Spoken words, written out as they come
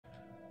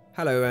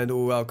Hello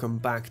and welcome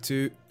back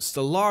to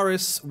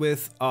Stellaris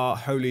with our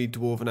Holy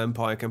Dwarven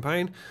Empire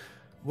campaign,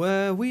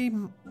 where we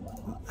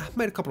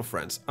made a couple of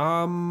friends.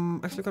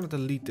 Actually gonna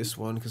delete this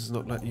one because it's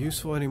not that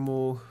useful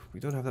anymore. We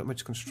don't have that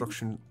much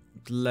construction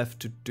left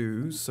to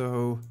do,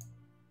 so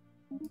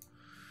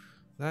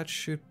that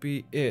should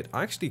be it.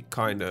 I actually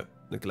kinda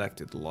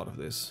neglected a lot of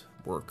this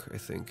work, I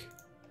think.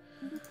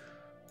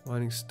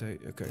 Mining state,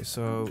 okay,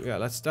 so yeah,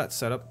 that's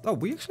set up. Oh,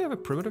 we actually have a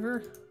primitive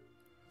here?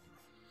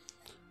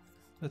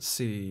 Let's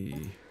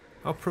see.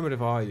 How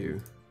primitive are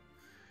you?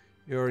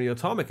 You're in the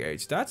atomic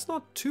age. That's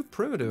not too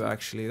primitive,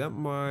 actually. That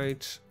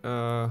might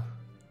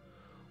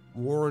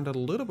warrant a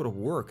little bit of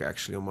work,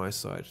 actually, on my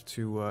side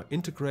to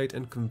integrate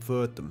and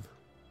convert them.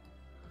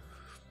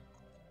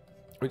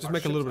 We just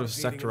make a little bit of a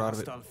sector out of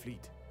it.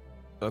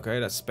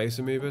 Okay, that's space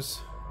amoebas.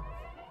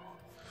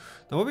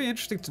 Now, it would be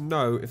interesting to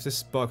know if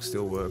this bug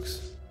still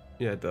works.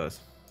 Yeah, it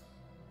does.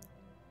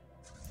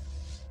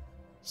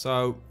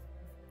 So,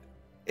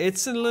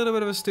 it's a little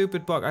bit of a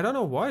stupid bug. I don't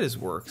know why this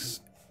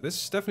works.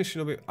 This definitely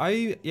shouldn't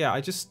be...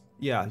 Yeah,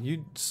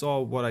 you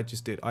saw what I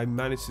just did. I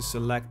managed to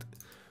select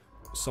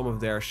some of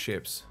their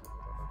ships.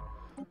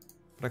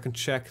 But I can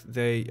check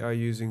they are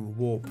using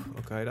warp.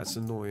 Okay, that's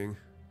annoying.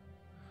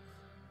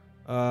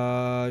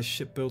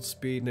 Ship build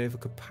speed, naval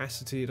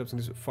capacity.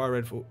 Fire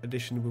rate for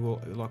addition, we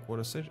will lock one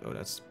essential. Oh,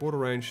 that's border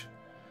range.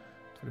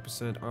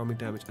 20% army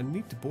damage. I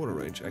need the border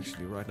range,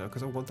 actually, right now,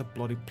 because I want the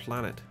bloody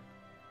planet.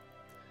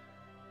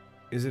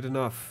 Is it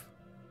enough?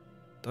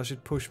 Does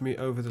it push me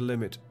over the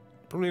limit?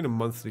 Probably in a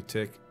monthly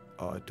tick.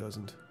 Oh, it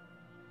doesn't.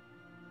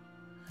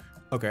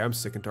 Okay, I'm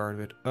sick and tired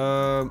of it.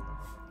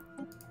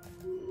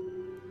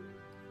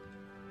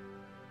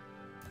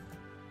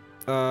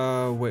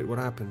 Wait, what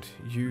happened?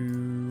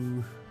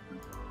 You...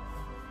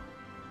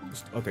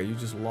 Okay, you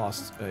just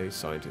lost a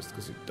scientist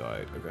because he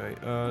died. Okay,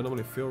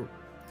 normally feel...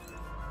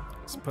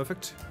 It's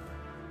perfect.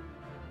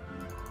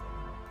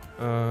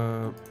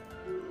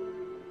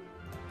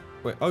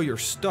 Wait, oh, you're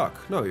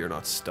stuck. No, you're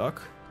not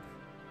stuck.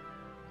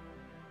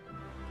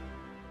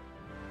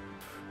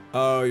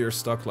 Oh, you're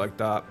stuck like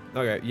that.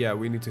 Okay, yeah,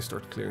 we need to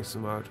start clearing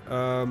some out.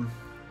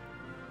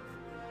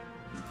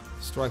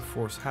 Strike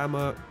Force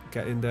Hammer.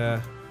 Get in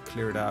there.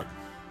 Clear it out.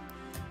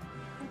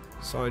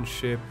 Sign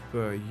ship,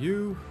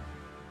 you.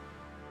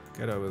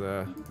 Get over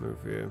there.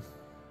 Move here.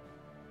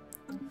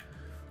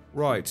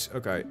 Right,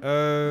 okay.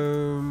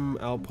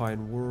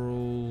 Alpine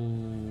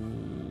World.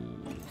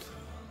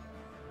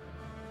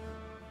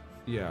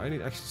 Yeah, I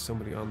need actually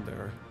somebody on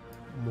there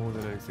more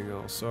than anything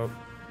else. So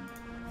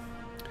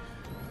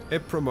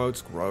it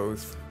promotes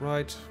growth.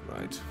 Right.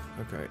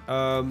 Okay.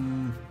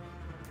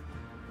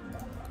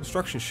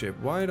 Construction ship.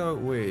 Why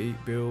don't we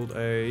build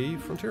a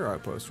frontier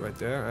outpost right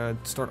there and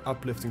start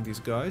uplifting these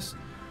guys?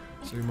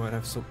 So we might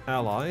have some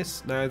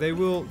allies. Now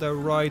their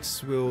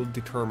rights will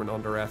determine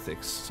on their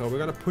ethics. So we're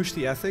gonna push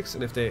the ethics,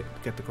 and if they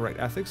get the correct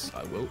ethics,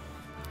 I will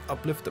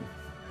uplift them.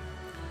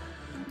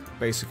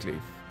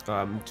 Basically.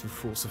 To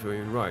full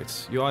civilian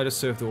rights. You either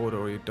serve the order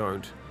or you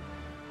don't.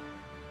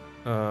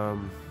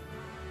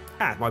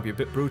 It might be a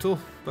bit brutal,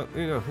 but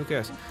you know, who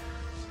cares?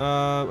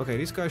 Okay,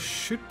 these guys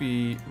should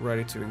be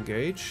ready to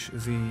engage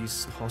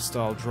these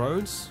hostile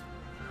drones.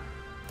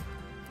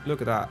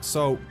 Look at that.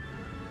 So,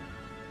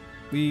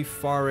 we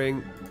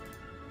firing...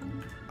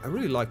 I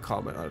really like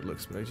combat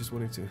outlooks, but I just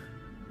wanted to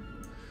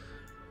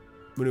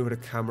maneuver the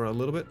camera a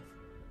little bit.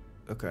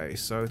 Okay,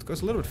 so it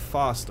goes a little bit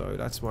fast though.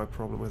 That's my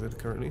problem with it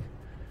currently.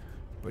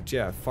 But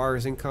yeah, fire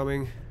is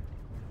incoming.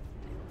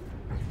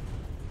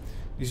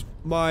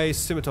 My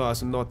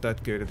scimitars are not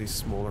that good at these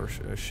smaller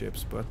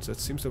ships, but it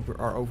seems that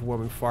our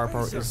overwhelming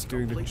firepower is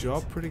doing the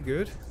job pretty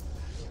good.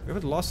 We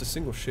haven't lost a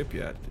single ship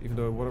yet, even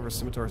though one of our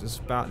scimitars is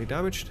badly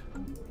damaged.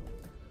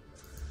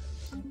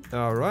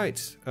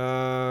 Alright.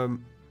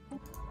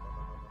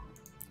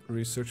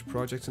 Research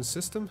projects and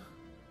system.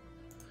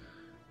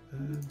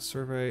 And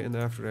survey, and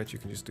after that you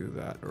can just do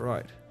that.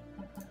 Alright.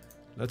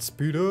 Let's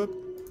speed up.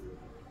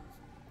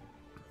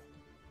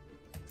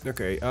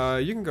 Okay,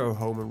 you can go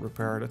home and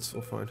repair, that's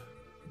all fine.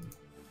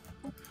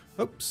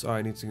 Oops,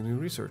 I need to do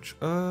research.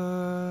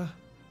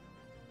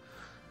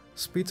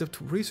 Speeds up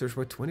to research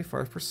by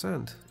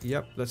 25%.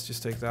 Yep, let's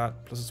just take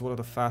that. Plus it's one of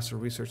the faster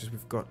researches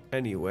we've got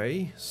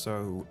anyway,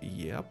 so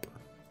yep.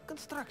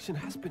 Construction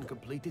has been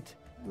completed.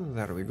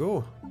 There we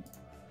go.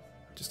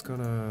 Just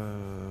gonna...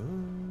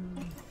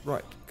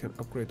 Right, can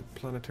upgrade the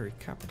planetary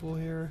capital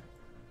here.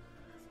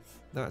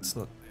 That's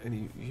not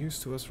any use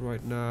to us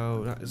right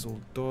now, that is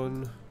all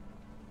done.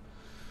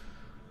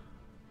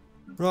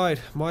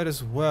 Right, might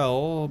as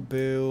well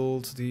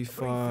build the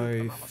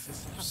 5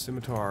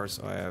 scimitars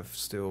I have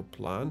still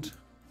planned.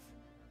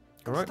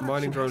 Alright,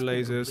 mining drone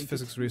lasers,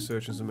 physics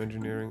research and some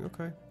engineering,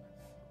 okay.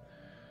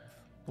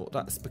 Not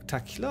that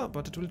spectacular,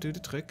 but it will do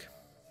the trick.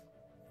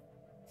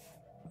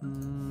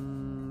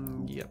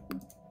 Yep.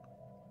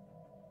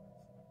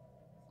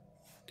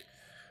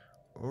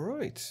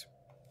 Alright.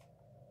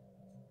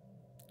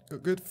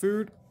 Got good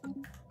food,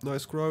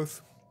 nice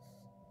growth.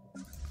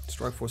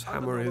 Strike Force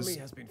Hammer is...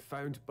 has been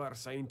found by our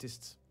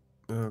scientists.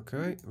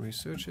 Okay,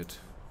 research it.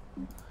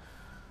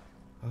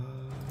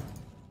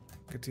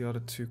 Get the other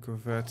 2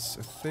 corvettes.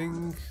 I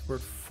think we're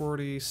at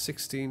 40,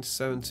 16,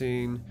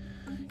 17.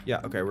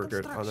 Yeah, okay, we're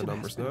good on the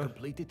numbers now.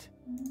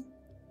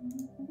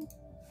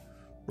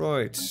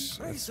 Right,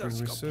 that's been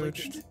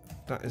researched.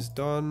 That is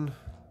done.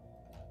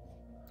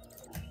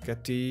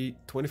 Get the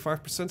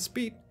 25%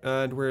 speed,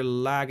 and we're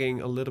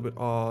lagging a little bit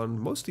on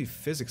mostly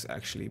physics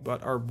actually,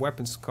 but our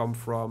weapons come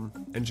from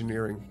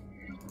engineering.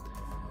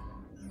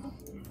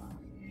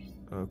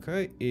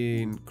 Okay,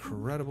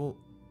 incredible.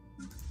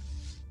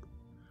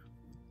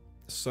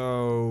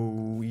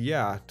 So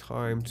yeah,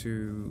 time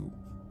to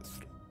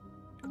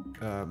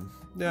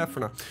yeah, for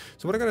now.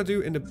 So what I'm gonna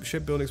do in the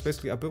shipbuilding is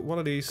basically I built 1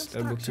 of these,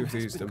 then built 2 of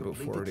these, then built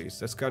 4 of these.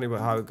 That's kind of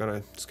how I'm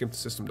gonna skimp the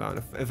system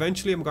down.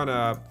 Eventually I'm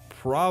gonna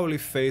probably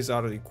phase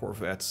out of the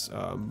corvettes,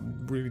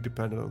 really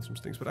dependent on some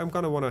things, but I'm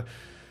gonna wanna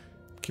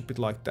keep it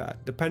like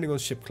that, depending on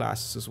ship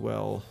classes as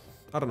well.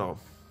 I don't know.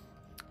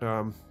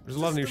 There's a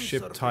lot of new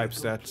ship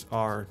types that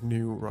are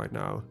new right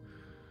now,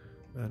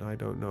 and I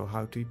don't know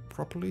how to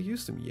properly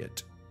use them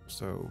yet.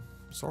 So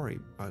sorry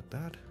about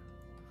that.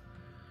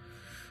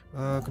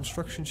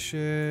 Construction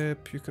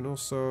ship, you can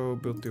also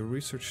build the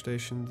research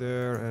station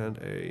there and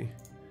a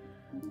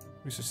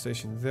research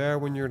station there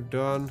when you're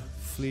done.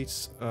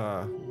 Fleets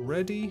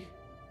ready.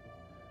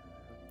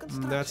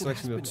 That's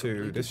actually not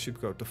 2. This should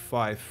go to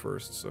 5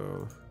 first,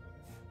 so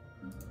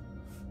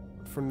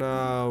for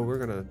now we're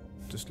gonna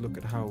just look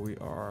at how we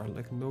are.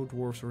 Like, no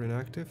dwarves are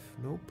inactive.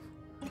 Nope.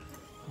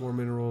 More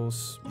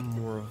minerals,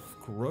 more of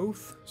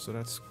growth, so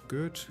that's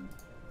good.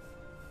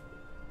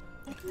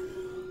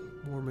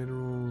 More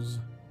minerals.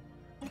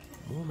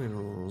 More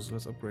minerals,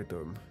 let's upgrade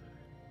them.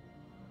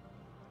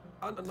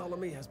 An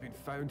anomaly has been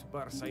found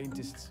by our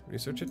scientists.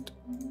 Research it.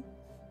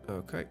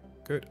 Okay,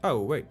 good.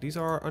 Oh, wait, these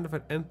are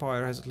Undivided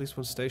Empire has at least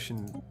 1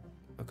 station.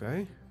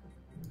 Okay.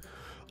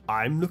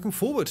 I'm looking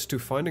forward to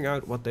finding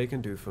out what they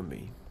can do for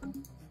me.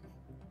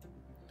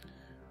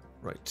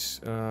 Right,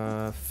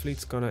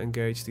 fleet's gonna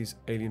engage these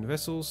alien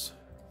vessels.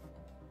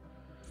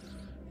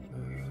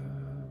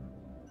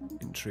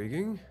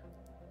 Intriguing.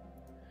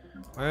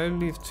 I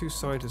only have 2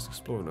 scientists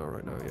exploring now,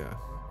 right now, yeah.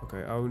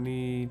 Okay, I'll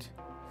need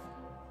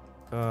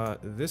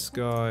this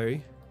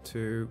guy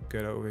to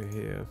get over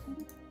here.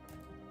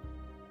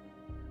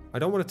 I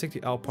don't want to take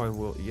the Alpine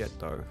wheel yet,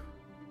 though.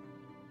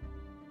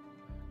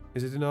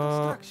 Is it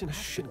enough?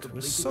 Shit, it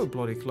was so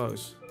bloody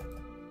close.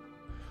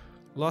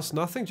 Lost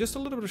nothing, just a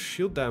little bit of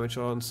shield damage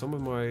on some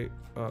of my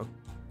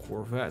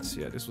corvettes.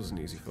 Yeah, this was an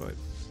easy fight.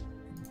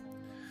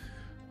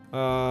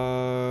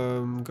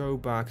 Go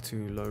back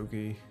to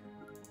Logi.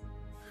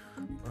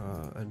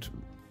 And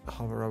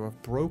hover over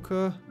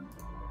broker.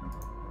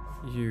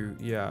 You,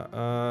 yeah,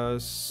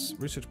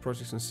 research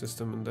projects and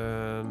system, and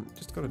then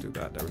just gotta do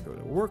that. There we go,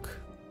 that'll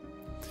work.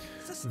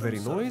 Very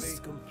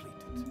nice.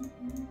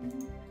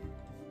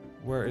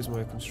 Where is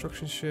my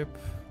construction ship?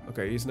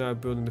 Okay, he's now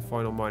building the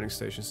final mining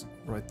stations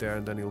right there,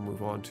 and then he'll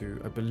move on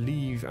to, I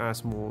believe,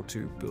 Asmore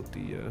to build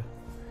the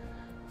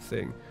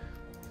thing.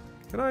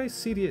 Can I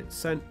see the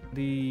ascent,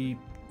 the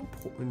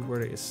point where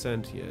they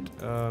ascend yet?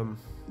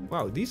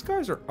 Wow, these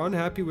guys are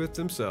unhappy with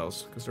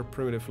themselves because they're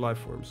primitive life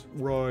forms.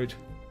 Right.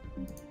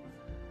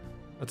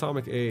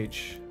 Atomic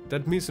age.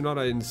 That means they're not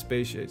in the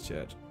space age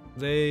yet.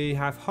 They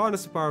have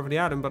harnessed the power of the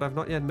atom, but have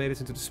not yet made it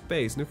into the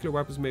space. Nuclear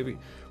weapons may be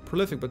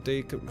prolific, but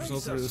they could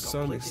result in a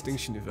sudden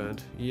extinction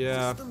event.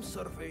 Yeah,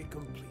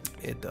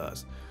 it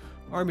does.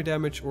 Army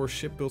damage or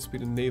ship build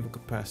speed and naval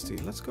capacity.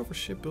 Let's go for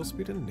ship build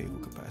speed and naval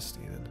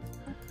capacity then.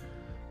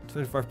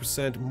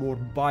 25% more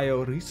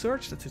bio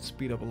research. That should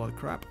speed up a lot of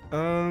crap.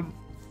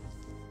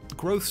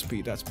 Growth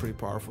speed, that's pretty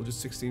powerful.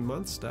 Just 16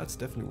 months, that's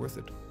definitely worth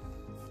it.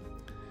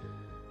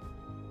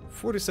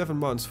 47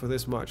 months for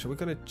this much. We're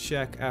gonna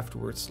check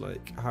afterwards,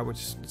 like how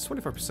much. It's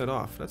 25%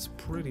 off. That's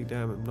pretty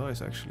damn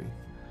nice, actually.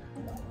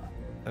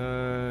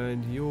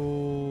 And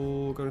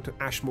you're going to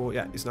Ashmore.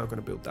 Yeah, he's now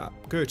gonna build that.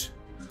 Good.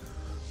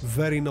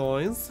 Very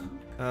nice.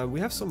 We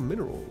have some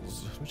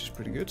minerals, which is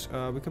pretty good.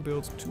 We can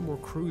build 2 more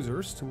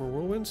cruisers, 2 more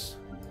whirlwinds.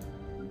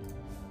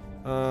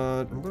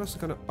 I'm also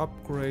gonna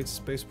upgrade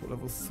spaceport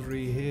level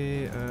 3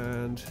 here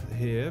and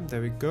here.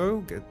 There we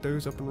go. Get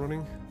those up and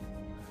running.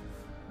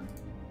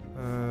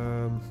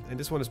 And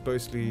this one is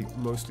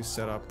mostly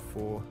set up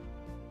for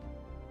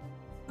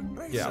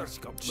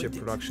ship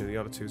production. The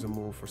other 2s are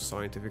more for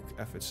scientific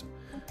efforts.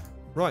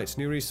 Right,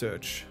 new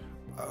research.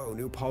 Oh,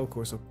 new power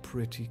cores are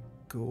pretty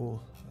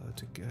cool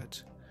to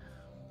get.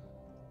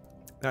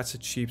 That's a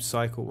cheap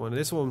cycle one.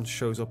 This one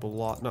shows up a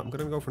lot. No, I'm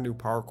gonna go for new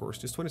power cores.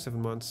 Just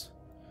 27 months.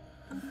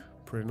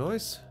 Pretty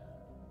nice.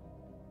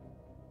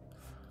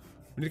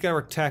 We need to get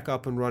our tech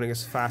up and running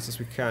as fast as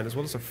we can, as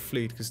well as our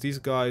fleet, because these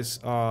guys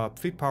are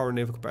fleet power and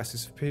naval capacity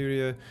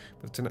superior,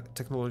 but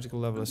technological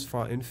level is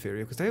far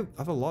inferior, because they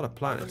have a lot of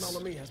planets.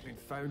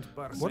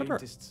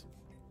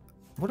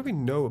 What do we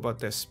know about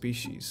their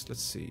species?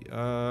 Let's see.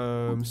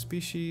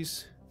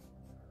 Species.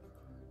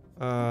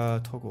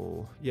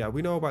 Toggle. Yeah,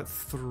 we know about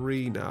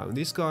 3 now. And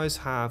these guys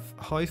have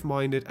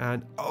hive-minded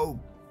and... Oh!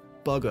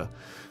 bugger.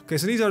 Okay,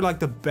 so these are like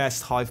the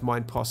best hive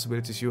mind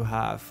possibilities you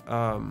have.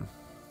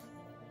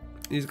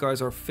 These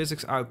guys are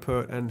physics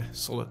output and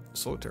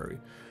solitary.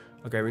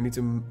 Okay, we need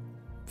to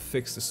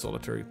fix the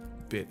solitary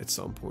bit at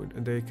some point,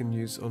 and they can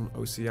use on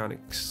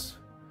oceanics.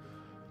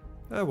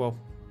 Oh well.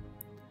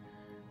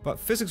 But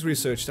physics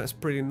research, that's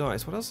pretty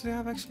nice. What else do they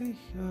have actually?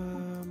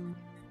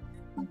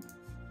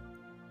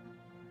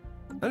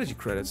 Energy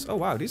credits. Oh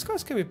wow, these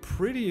guys can be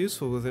pretty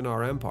useful within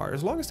our empire,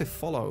 as long as they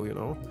follow, you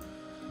know.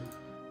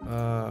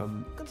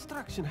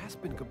 Construction has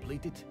been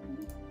completed.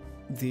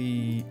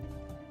 The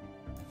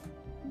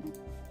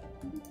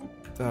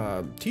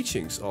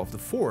teachings of the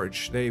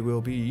Forge, they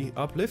will be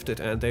uplifted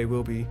and they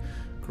will be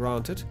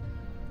granted.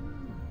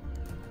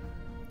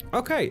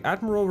 Okay,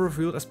 Admiral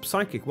revealed as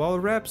psychic. While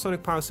rare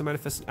psionic powers are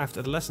manifested after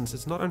adolescence,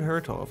 it's not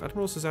unheard of.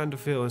 Admiral Suzanne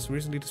DeVille is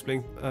recently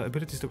displaying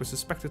abilities that were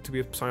suspected to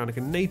be psionic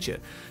in nature.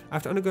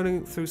 After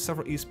undergoing through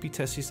several ESP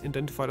tests, she's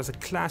identified as a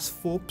Class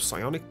 4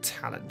 psionic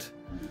talent.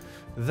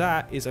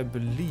 That is, I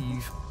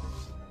believe...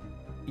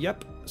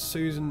 Yep,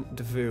 Susan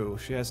DeVille.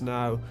 She has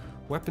now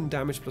weapon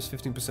damage plus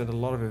 15%, a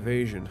lot of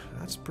evasion.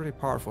 That's pretty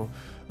powerful.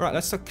 Alright,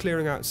 let's start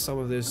clearing out some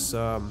of this...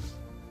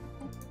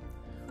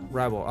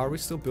 Rabble. Are we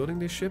still building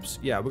these ships?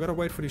 Yeah, we gotta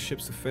wait for these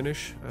ships to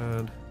finish,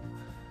 and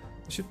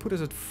we should put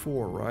us at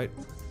 4, right?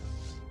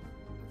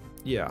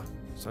 Yeah.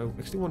 So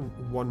actually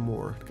one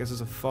more. I guess it's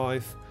a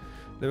 5.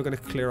 Then we're gonna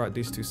clear out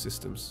these 2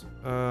 systems.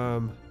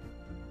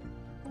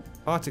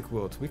 Arctic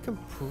world. We can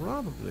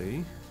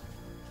probably.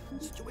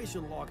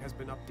 Situation log has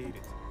been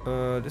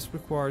updated. This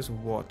requires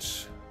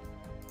what?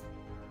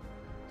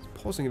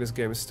 Pausing in this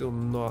game is still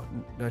not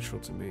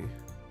natural to me.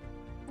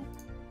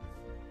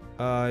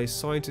 A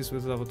scientist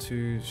with level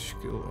 2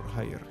 skill or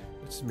higher.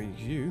 Let's make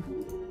you.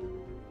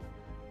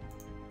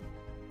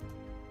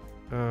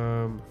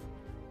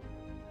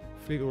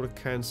 Fleet order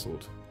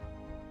cancelled.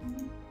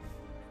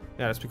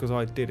 Yeah, that's because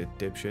I did it,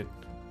 dipshit.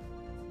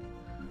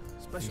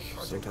 Special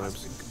project has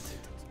been completed.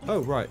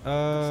 Oh right.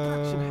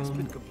 Construction has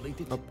been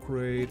completed.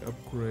 Upgrade, and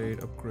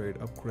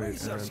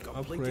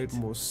upgrade.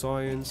 More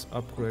science.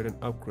 Upgrade and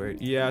upgrade.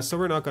 Yeah, so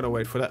we're not gonna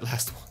wait for that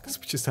last one because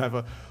we just have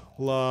a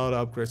lot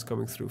of upgrades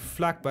coming through.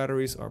 Flak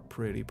batteries are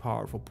pretty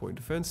powerful point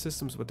defense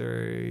systems, but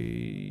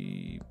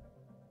they're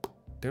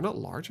not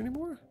large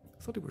anymore.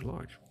 I thought they were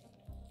large.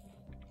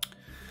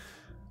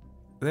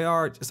 They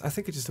are just, I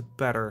think it's just a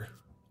better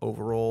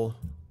overall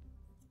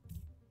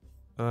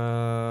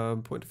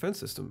point defense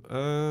system.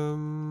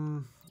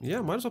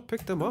 Yeah, might as well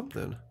pick them up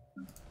then.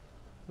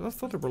 I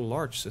thought they were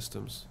large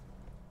systems.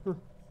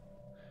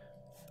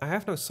 I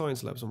have no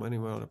science labs on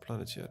anywhere on the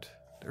planet yet.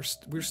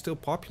 We're still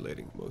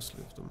populating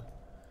mostly of them.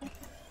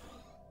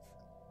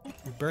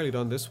 We've barely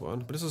done this one,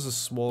 but this is a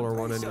smaller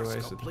one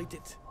anyway. So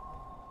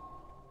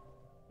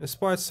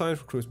inspired science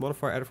recruits,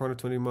 modifier added for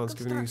 120 months,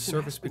 giving you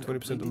surface speed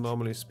 20%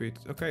 anomaly speed.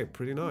 Okay,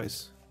 pretty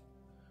nice.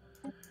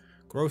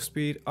 Growth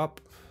speed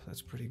up,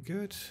 that's pretty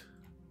good.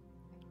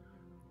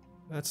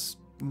 That's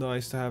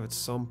nice to have at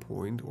some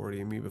point, or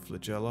the amoeba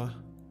flagella.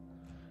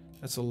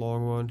 That's a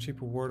long one.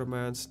 Cheaper war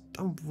demands,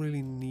 don't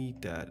really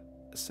need that.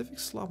 A civic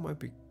slot might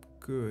be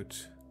good.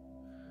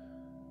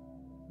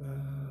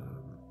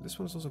 This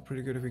one's also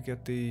pretty good if we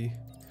get the...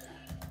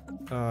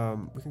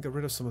 we can get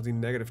rid of some of the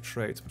negative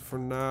traits, but for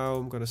now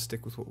I'm gonna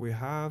stick with what we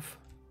have.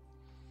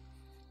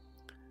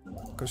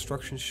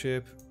 Construction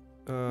ship,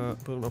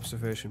 build an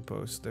observation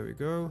post, there we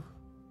go.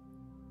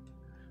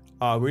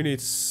 We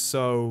need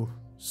so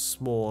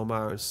small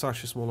amount,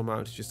 such a small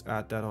amount to just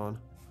add that on.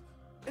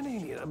 An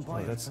alien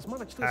empire that's has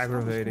managed to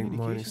aggravating.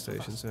 Mining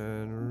stations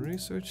and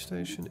research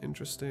station,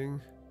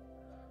 interesting.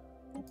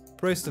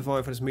 Praise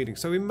Divine for this meeting.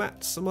 So we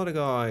met some other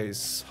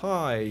guys.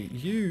 Hi,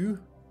 you.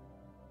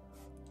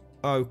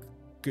 Oh,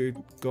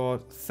 good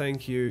God,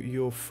 thank you.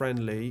 You're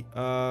friendly.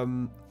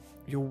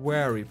 You're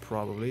wary,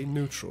 probably.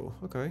 Neutral.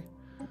 Okay.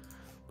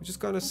 We're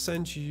just gonna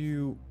send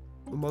you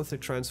a monthly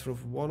transfer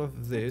of one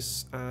of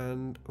this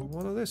and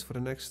one of this for the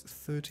next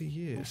 30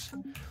 years.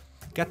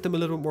 Get them a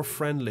little bit more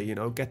friendly, you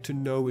know, get to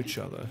know each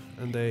other,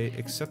 and they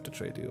accept the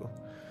trade deal.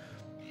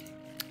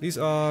 These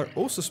are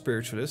also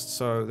spiritualists,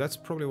 so that's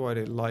probably why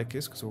they like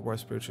us, because we're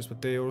spiritualists,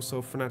 but they are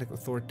also fanatic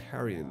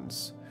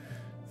authoritarians,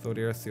 though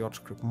they are a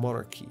theocratic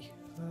monarchy.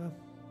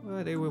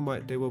 They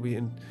will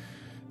be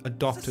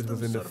adopted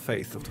within the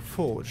faith of the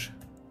Forge.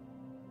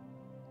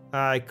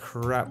 I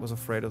crap was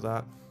afraid of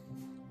that.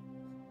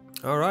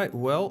 Alright,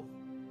 well,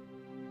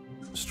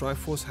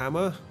 Strikeforce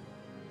Hammer.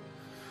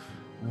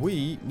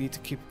 We need to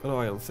keep an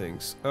eye on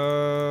things.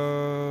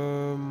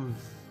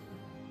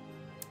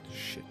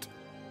 Shit.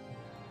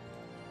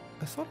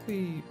 I thought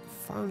we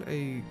found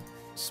a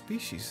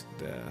species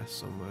there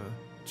somewhere.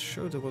 It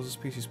showed there was a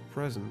species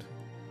present.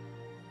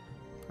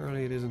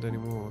 Apparently it isn't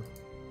anymore.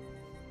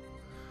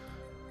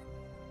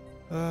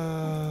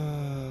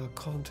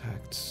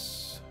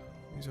 Contacts.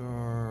 These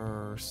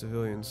are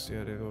civilians.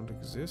 Yeah, they don't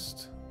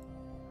exist.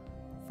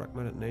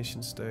 Fragmented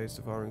nation states,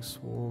 devouring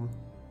swarm.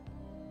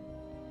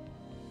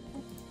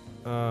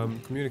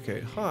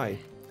 Communicate. Hi.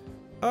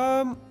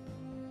 Can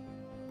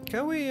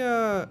we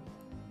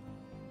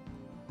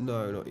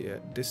No, not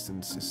yet.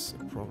 Distance is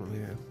a problem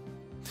here.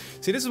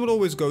 See, this is what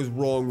always goes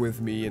wrong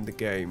with me in the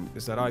game,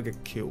 is that I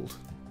get killed.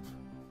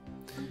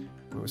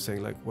 I was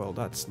saying like, well,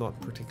 that's not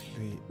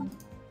particularly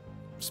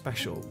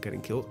special,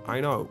 getting killed.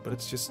 I know, but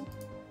it's just...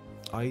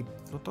 I'm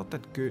not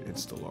that good in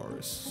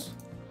Stellaris.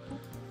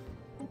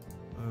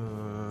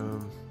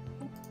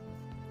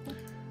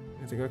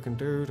 Anything I can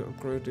do to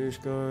upgrade these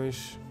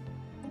guys?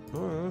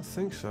 Oh, I don't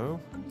think so.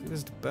 I think this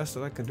is the best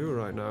that I can do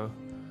right now.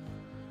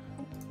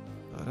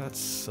 That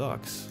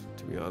sucks,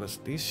 to be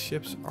honest. These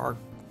ships are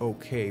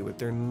okay, but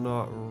they're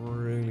not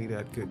really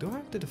that good. Do I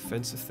have the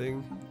defensive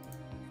thing?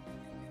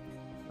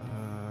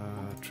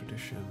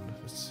 Tradition,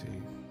 let's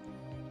see.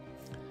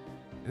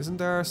 Isn't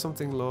there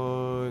something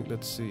like,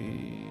 let's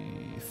see,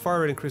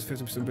 fire rate increase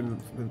 50%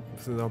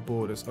 within our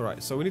borders.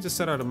 Alright, so we need to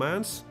set our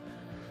demands.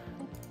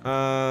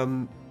 I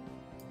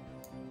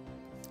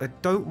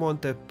don't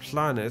want the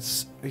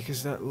planets,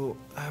 because that will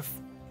have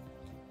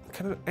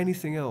kind of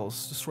anything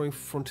else. Destroying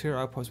frontier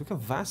outposts. We can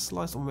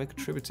vassalize or make a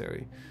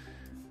tributary.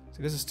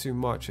 See, this is too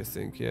much, I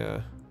think,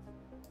 yeah.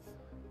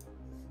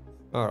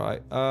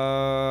 Alright,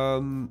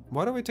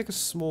 why don't we take a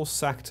small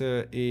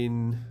sector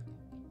in...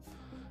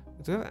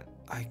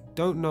 I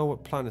don't know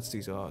what planets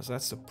these are, so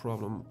that's the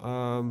problem.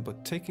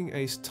 But taking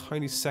a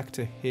tiny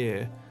sector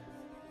here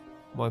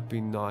might be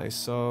nice.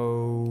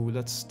 So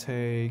let's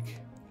take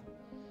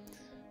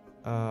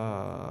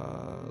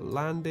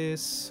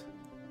Landis,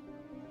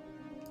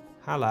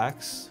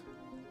 Halax,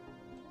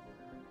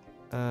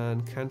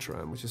 and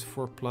Cantram, which is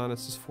 4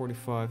 planets, is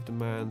 45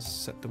 demands,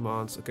 set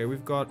demands. Okay,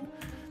 we've got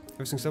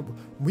everything simple.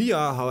 We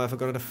are, however,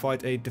 going to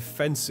fight a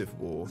defensive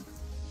war.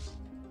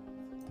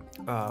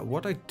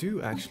 What I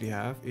do actually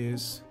have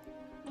is...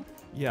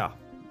 Yeah,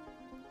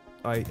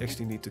 I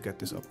actually need to get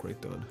this upgrade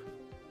done.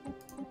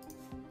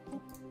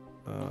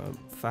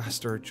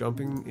 Faster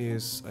jumping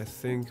is, I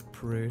think,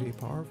 pretty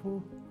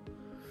powerful.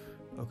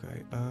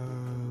 Okay,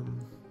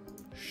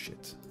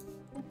 shit.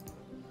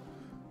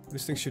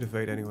 This thing should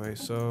evade anyway,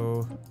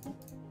 so...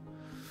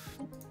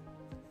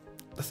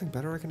 Nothing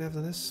better I can have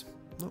than this?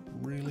 Not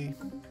really.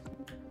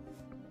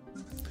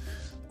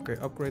 Okay,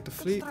 upgrade the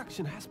fleet.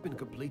 Construction has been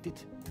completed.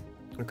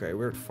 Okay,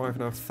 we're at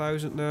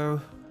 5,500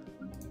 now.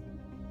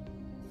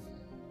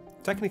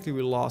 Technically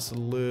we lost a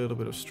little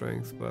bit of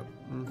strength, but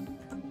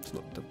it's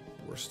not the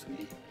worst.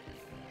 Okay,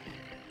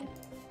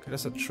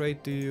 that's a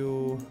trade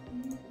deal.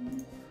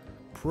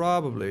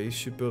 Probably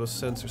should build a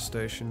sensor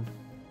station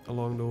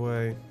along the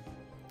way.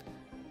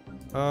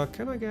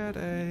 Can I get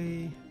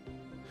a...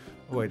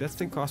 Oh wait, that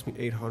thing cost me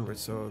 800,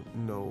 so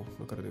no,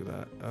 not gonna do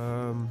that.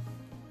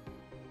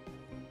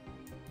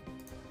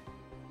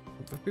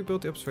 Have we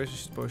built the observation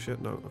ship post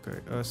yet? No,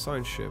 okay.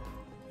 Science ship.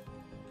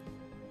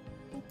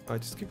 I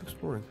just keep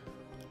exploring.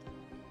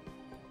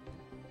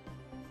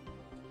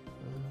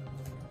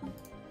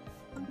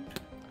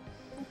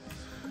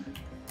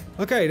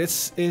 Okay,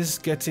 this is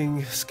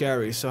getting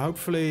scary, so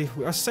hopefully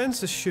our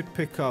sensors should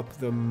pick up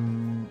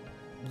them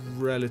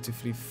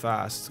relatively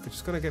fast. I'm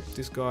just gonna get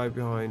this guy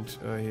behind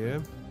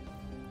here.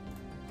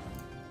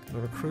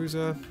 Another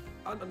cruiser.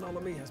 An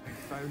anomaly has been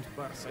found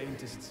by our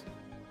scientists.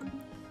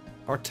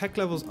 Our tech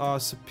levels are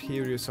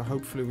superior, so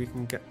hopefully we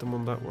can get them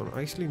on that one.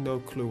 I actually no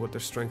clue what their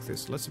strength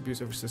is. Let's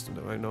abuse every system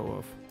that I know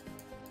of.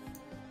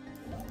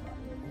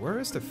 Where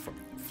is the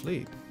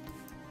fleet?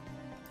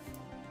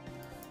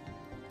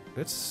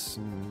 It's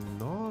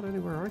not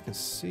anywhere I can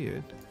see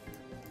it.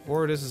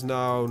 Or this is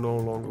now no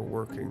longer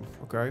working.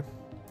 Okay.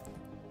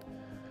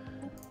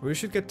 We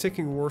should get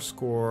ticking war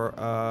score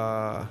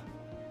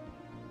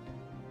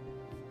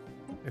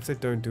if they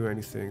don't do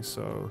anything,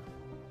 so...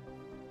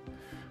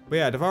 But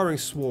yeah, Devouring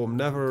Swarm,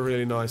 never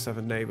really nice to have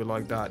a neighbor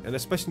like that. And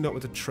especially not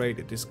with the trade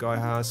that this guy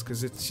has,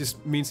 because it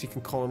just means he can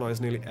colonize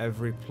nearly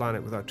every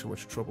planet without too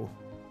much trouble.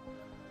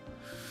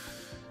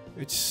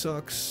 Which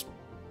sucks.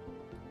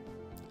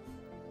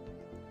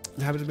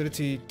 The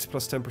habitability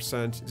plus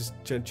 10%, just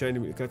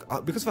genuinely,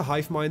 because of a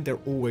hive mind, they're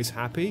always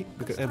happy,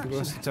 and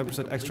because of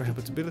 10% extra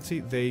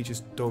habitability, they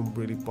just don't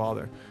really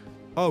bother.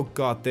 Oh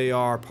god, they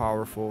are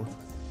powerful.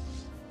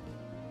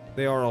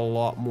 They are a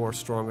lot more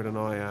stronger than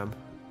I am.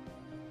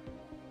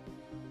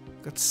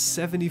 Got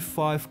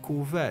 75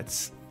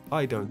 corvettes.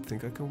 I don't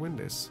think I can win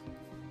this.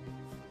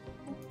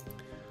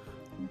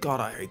 God,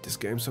 I hate this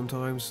game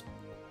sometimes.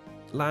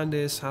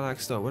 Landis,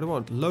 Halax, no, what do I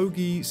want?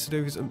 Logi,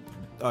 Seducers, and...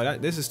 Oh,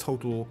 this is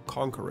total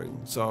conquering,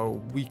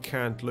 so we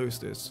can't lose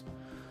this.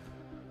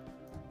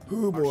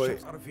 Oh boy. Our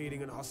ships are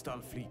evading an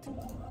hostile fleet.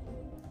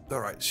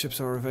 Alright, ships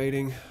are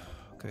evading.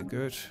 Okay,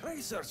 good.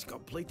 Research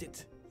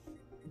completed.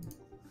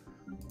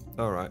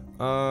 Alright,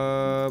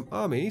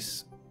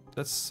 armies.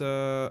 That's,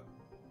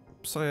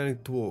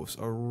 Psionic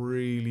dwarves are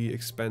really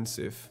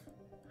expensive.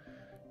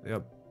 They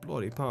are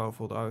bloody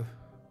powerful though.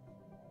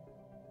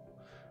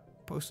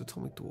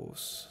 Post-atomic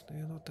dwarves, they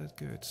are not that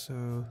good,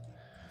 so...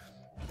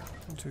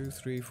 1, 2,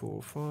 3,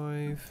 4, 5.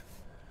 1,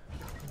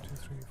 2,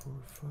 3, 4,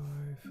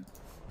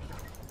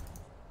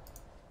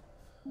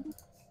 5.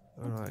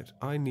 Alright,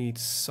 I need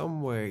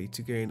some way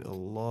to gain a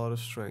lot of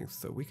strength.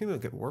 So we can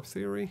get warp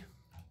theory.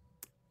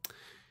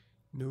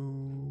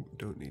 No,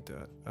 don't need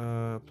that.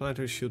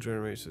 Planetary shield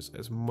generators,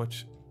 as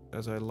much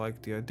as I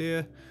like the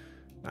idea,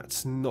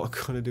 that's not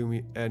gonna do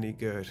me any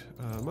good.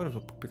 Might as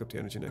well pick up the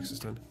energy nexus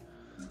then.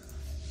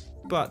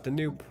 But the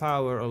new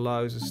power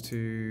allows us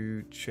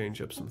to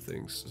change up some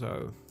things.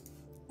 So,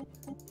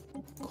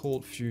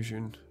 cold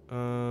fusion.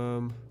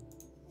 Get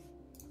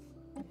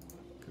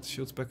the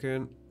shields back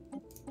in.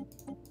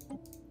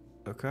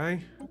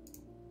 Okay.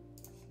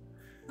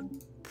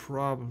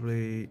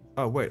 Probably.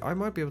 Oh wait, I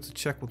might be able to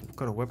check what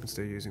kind of weapons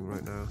they're using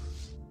right now.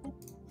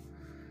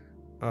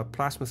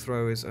 Plasma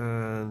throwers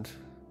and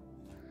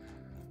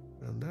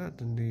that,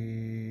 and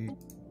the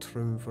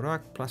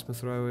Triumvirat plasma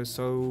throwers.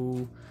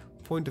 So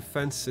point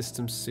defense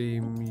systems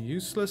seem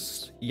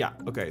useless. Yeah.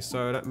 Okay.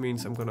 So that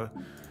means I'm gonna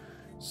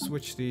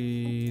switch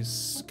the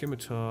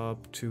scimitar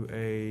to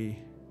an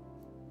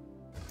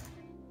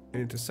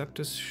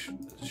interceptor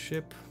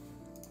ship.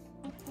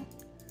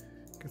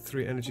 Get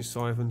 3 energy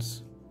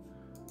siphons.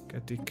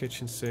 Get the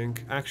kitchen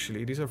sink.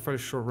 Actually, these are very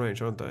short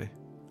range, aren't they?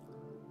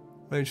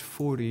 Range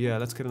 40, yeah,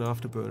 let's get an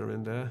afterburner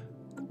in there.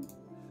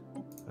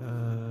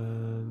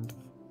 And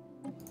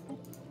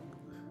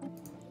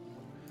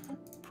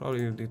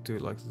probably need to do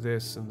it like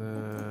this, and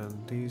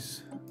then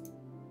these.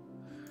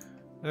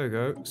 There we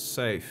go,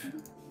 safe.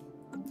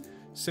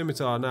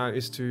 Scimitar now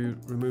is to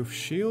remove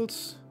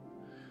shields.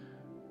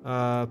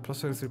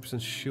 Plus 33%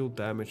 shield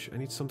damage. I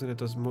need something that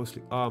does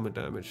mostly armor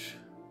damage.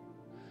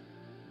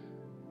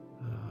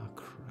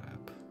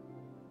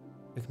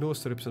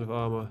 Ignores 30% of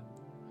armor.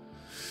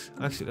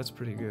 Actually, that's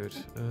pretty good.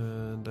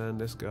 And then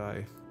this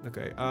guy.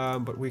 Okay,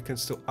 but we can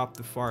still up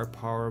the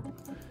firepower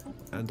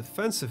and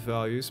defensive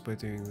values by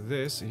doing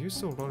this. Are you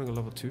still running a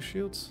level 2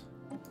 shields?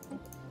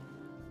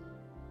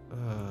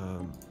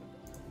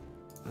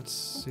 Let's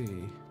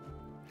see.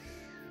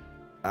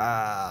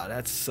 Ah,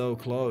 that's so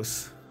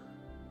close.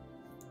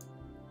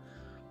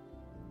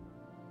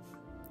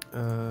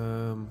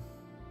 That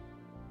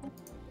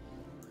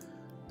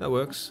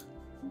works.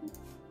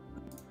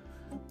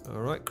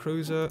 Alright,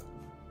 cruiser.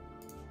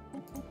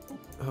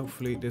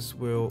 Hopefully this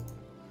will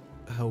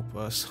help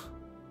us.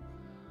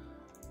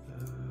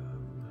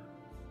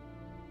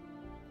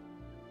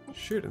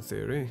 Should, in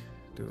theory,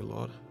 do a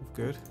lot of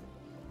good.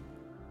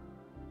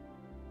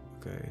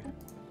 Okay.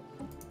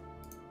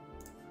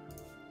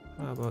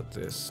 How about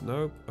this?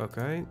 Nope.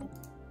 Okay.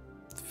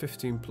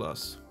 15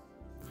 plus.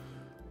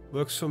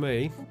 Works for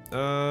me.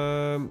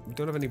 Don't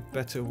have any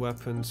better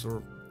weapons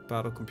or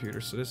battle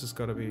computers, so this has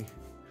got to be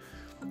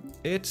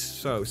it.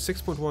 So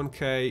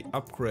 6.1k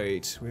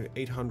upgrade with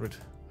 800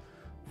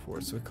 for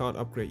it, so we can't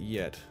upgrade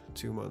yet.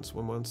 2 months,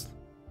 1 month.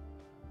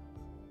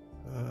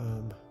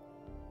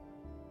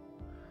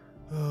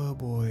 Oh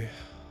boy.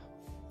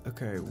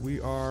 Okay,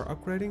 we are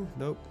upgrading.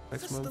 Nope,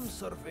 next System month.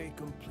 survey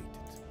completed.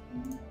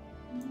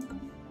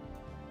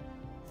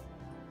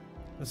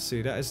 Let's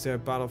see. That is their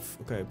battle.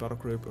 Okay, battle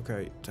group.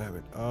 Okay, damn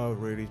it. Oh,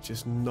 really?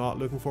 Just not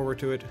looking forward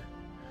to it.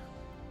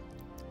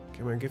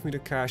 Come on, give me the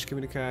cash. Give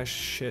me the cash.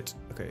 Shit.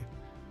 Okay.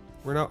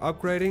 We're now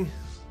upgrading.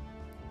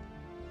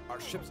 Our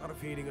ships are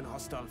feeding a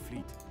hostile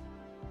fleet.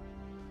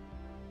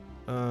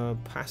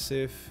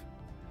 Passive.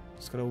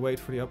 Just gonna wait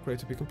for the upgrade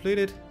to be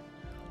completed.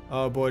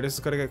 Oh boy, this is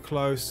gonna get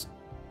close.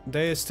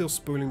 They are still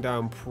spooling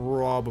down,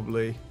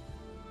 probably.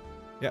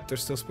 Yeah, they're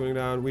still spooling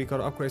down. We got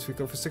upgrades. We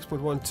go for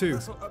 6.12.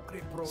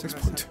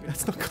 6.2.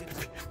 That's not gonna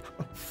be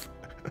enough.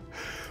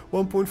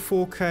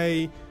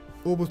 1.4k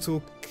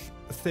orbital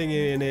thing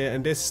in here,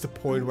 and this is the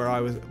point where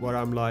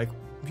I'm like,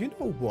 you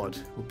know what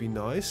would be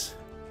nice?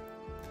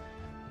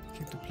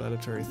 Keep the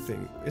planetary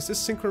thing. Is this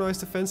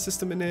synchronized defense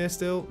system in here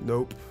still?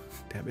 Nope.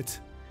 Damn it.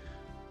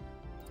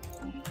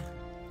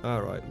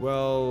 Alright,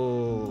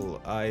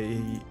 well,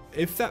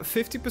 if that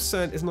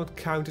 50% is not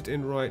counted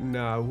in right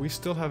now, we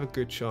still have a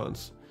good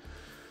chance.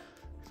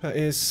 That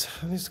is,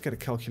 let's get a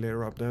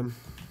calculator up then.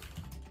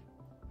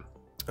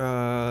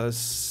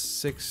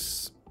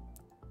 6,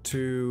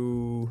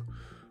 2,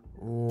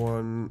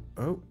 1,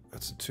 oh,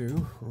 that's a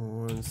 2.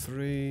 1,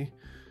 3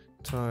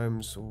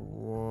 times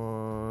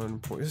 1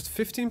 point. Is it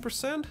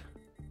 15%?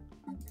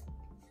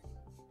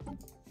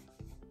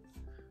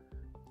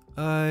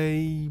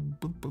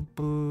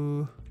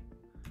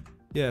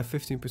 Yeah,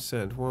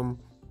 15%.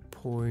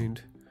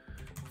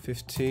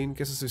 1.15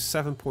 gets us to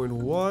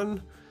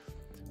 7.1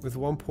 with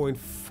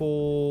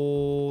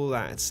 1.4.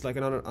 That's like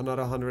another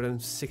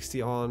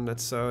 160 on.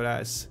 That's so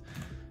that's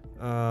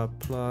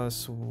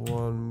plus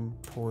 1.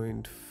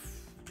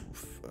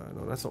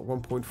 No, that's not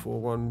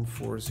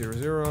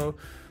 1.41400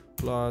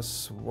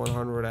 plus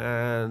 100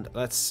 and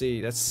let's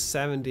see. That's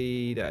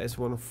 70. That is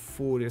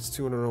 140. That's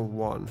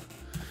 201.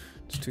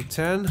 It's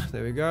 210.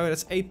 There we go.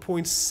 That's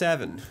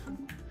 8.7.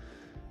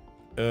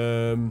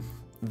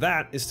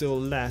 That is still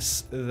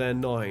less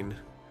than 9.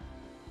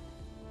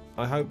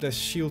 I hope their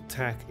shield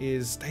tech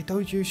is... They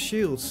don't use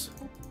shields.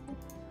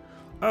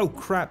 Oh,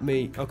 crap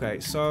me. Okay,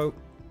 so...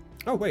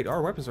 Oh, wait.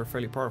 Our weapons are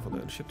fairly powerful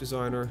then. Ship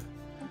designer.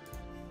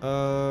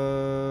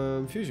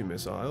 Fusion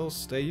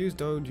missiles. They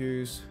don't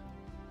use...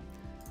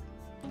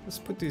 Let's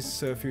put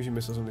these fusion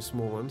missiles on the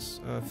small ones.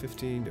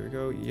 15, there we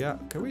go. Yeah,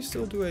 can we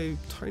still do a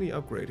tiny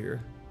upgrade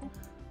here?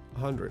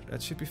 100.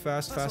 That should be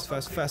fast, fast,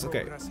 fast, fast.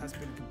 Okay,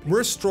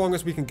 we're as strong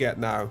as we can get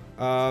now.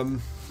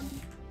 And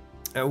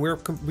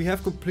we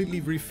have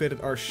completely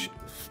refitted our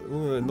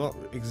not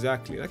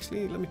exactly.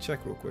 Actually, let me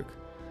check real quick.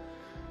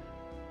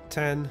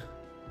 10.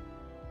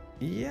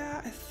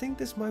 Yeah, I think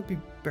this might be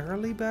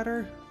barely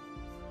better.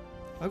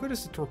 I'll go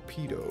as a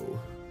torpedo.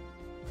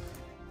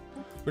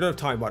 We don't have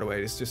time, by the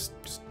way. It's just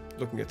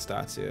looking at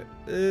stats here.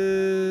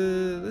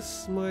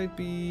 This might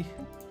be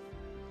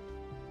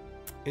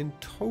in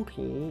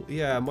total.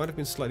 Yeah, it might have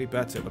been slightly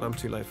better, but I'm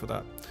too late for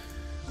that.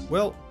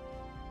 Well,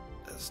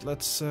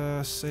 let's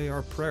say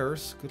our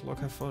prayers. Good luck,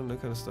 have fun,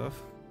 that kind of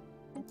stuff.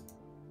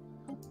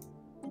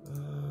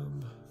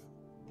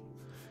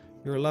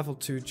 You're a level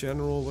 2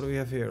 general. What do we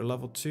have here?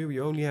 Level 2. We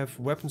only have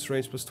weapons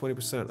range plus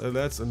 20%. Oh,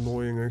 that's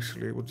annoying,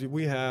 actually. What do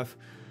we have?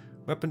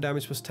 Weapon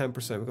damage plus 10%.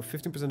 We've got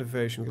 15%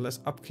 evasion. We've got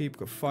less upkeep. We've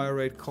got fire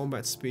rate,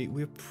 combat speed.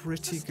 We're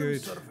pretty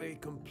good.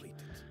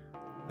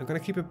 I'm gonna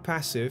keep it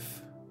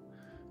passive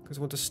because I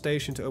want the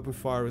station to open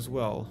fire as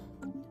well.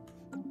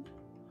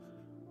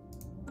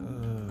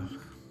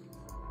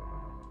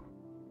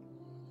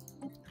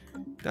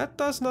 That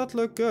does not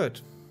look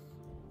good.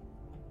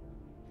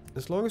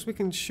 As long as we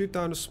can shoot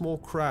down a small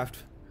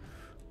craft.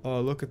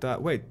 Oh, look at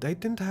that. Wait, they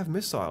didn't have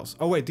missiles.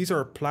 Oh, wait, these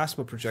are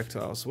plasma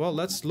projectiles. Well,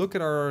 let's look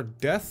at our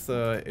death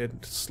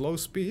at slow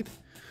speed.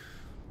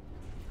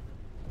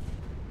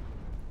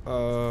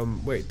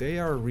 Wait, they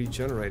are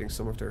regenerating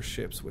some of their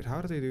ships. Wait, how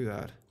do they do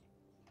that?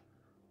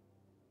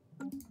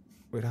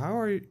 Wait, how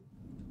are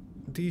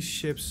these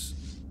ships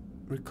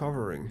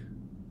recovering?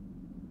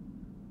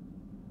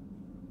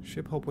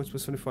 Ship hull points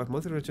plus 25,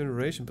 monthly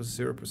regeneration plus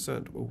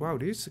 0%. Oh, wow,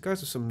 these guys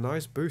have some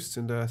nice boosts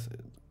in their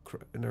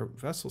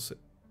vessels.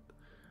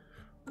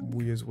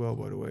 We as well,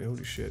 by the way.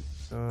 Holy shit.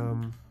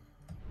 Well,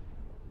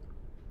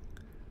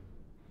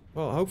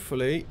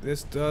 hopefully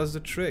this does the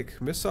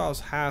trick. Missiles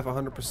have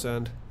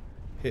 100%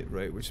 hit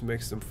rate, which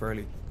makes them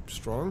fairly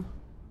strong.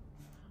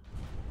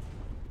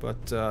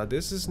 But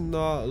this is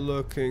not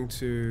looking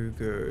too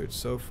good.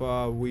 So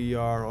far, we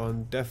are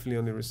definitely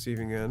on the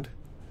receiving end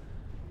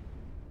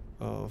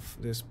of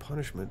this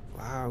punishment.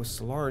 Wow,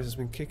 Stellaris has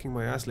been kicking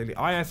my ass lately.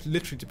 I have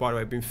literally, by the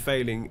way, been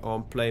failing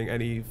on playing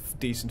any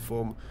decent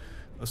form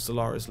of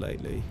Stellaris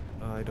lately.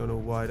 I don't know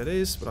why that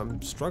is, but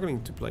I'm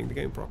struggling to playing the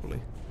game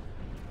properly.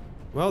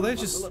 Well, they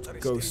just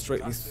go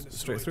straight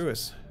through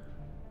us.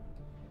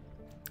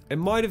 It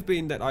might have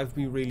been that I've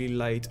been really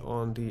late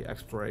on the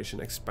exploration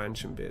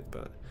expansion bit,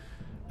 but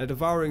a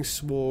devouring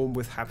swarm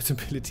with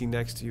habitability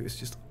next to you is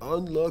just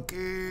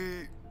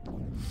unlucky.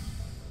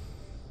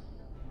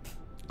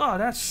 Oh,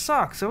 that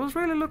sucks. I was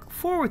really looking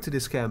forward to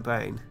this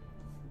campaign.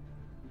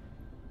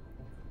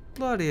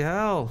 Bloody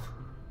hell.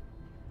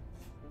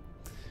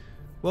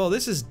 Well,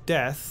 this is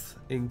death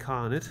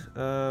incarnate.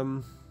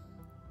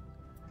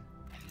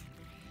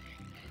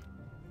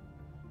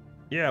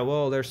 Yeah,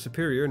 well, they're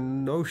superior.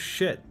 No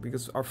shit,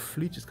 because our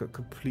fleet just got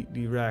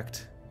completely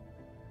wrecked.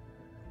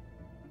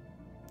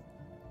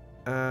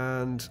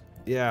 And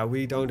yeah,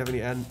 we don't have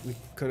any, we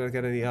couldn't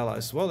get any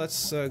allies. Well,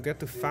 let's get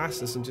the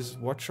fastest and just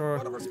watch our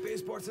One of our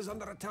spaceports is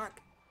under attack.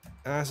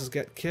 asses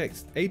get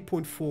kicked.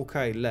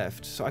 8.4k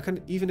left, so I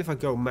can, even if I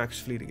go max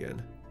fleet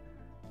again,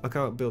 I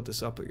can't build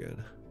this up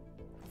again.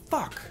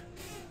 Fuck!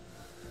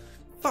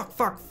 Fuck,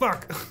 fuck,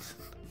 fuck!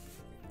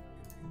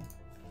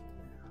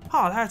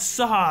 Oh, that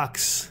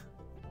sucks!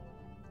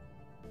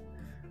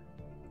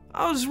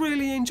 I was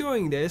really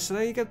enjoying this, and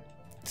then you get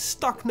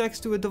stuck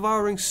next to a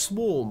devouring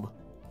swarm.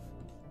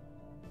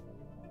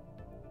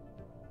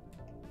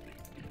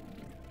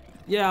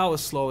 Yeah, I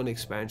was slow in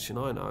expansion,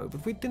 I know,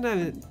 but we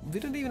didn't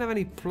even have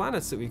any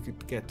planets that we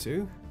could get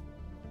to.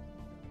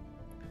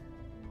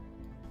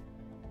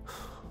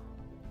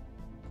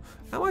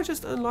 Am I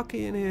just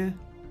unlucky in here?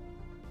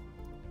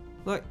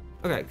 Like,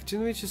 okay,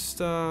 can we just,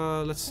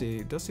 let's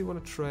see, does he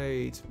want to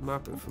trade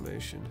map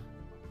information?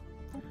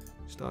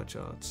 Star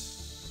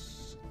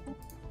charts.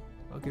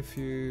 I'll give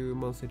you a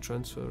monthly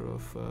transfer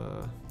of,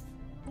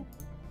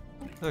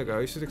 there we go,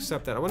 you should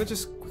accept that. I want to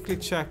just quickly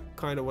check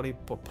kind of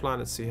what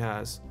planets he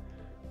has.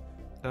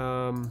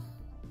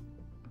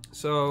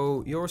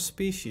 So your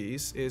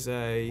species is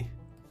a...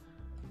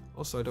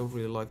 Also, I don't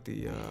really like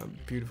the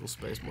beautiful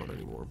space mod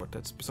anymore, but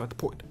that's beside the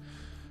point.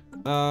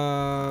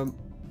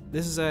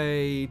 This is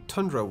a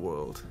tundra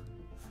world.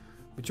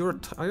 But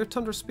are you a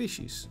tundra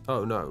species?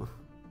 Oh, no.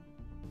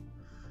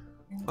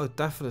 Oh,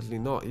 definitely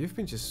not. You've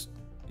been just...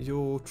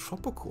 You're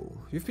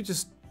tropical. You've been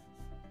just...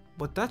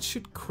 But that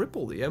should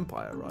cripple the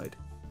Empire, right?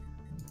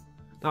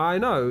 Now, I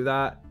know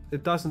that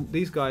it doesn't...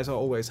 These guys are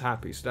always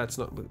happy, so that's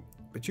not...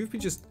 But you've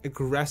been just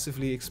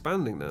aggressively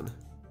expanding then.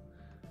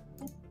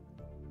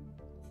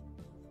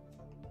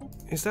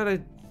 Is that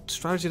a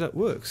strategy that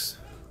works?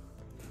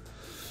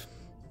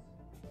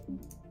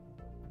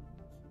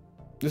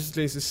 This at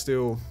least is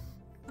still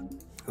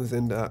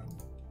within that.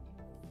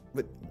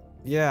 But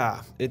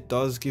yeah, it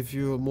does give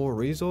you more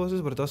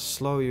resources, but it does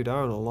slow you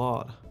down a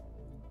lot.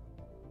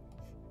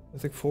 I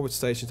think forward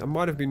stations. I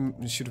might have been,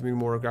 should have been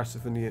more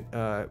aggressive in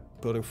the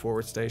building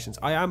forward stations.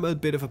 I am a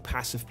bit of a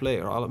passive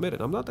player, I'll admit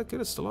it. I'm not that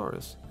good at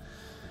Stellaris.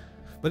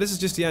 But this is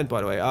just the end,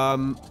 by the way.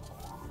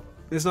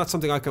 It's not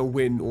something I can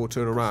win or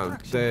turn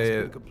around.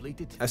 I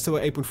still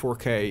at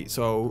 8.4k,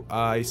 so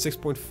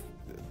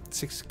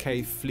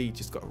 6.6k fleet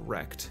just got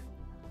wrecked.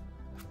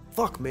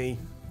 Fuck me.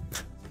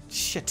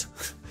 Shit.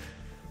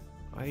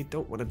 I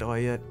don't want to die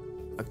yet.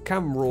 I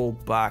can roll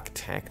back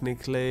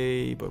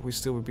technically, but we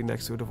still would be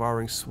next to a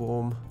devouring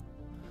swarm.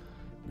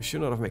 We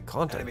should not have made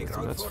contact with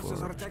them, that's for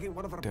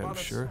damn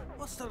sure.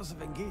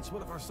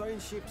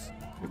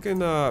 We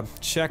can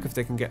check if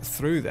they can get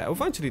through there.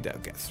 Eventually they'll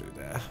get through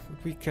there.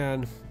 But we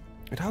can...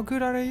 And how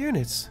good are their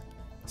units?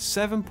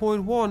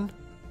 7.1.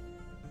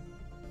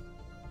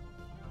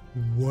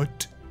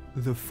 What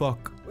the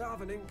fuck? We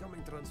have an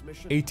incoming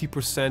transmission.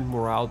 80%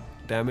 morale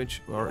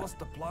damage. Lost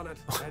the planet.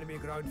 Enemy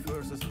ground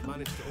forces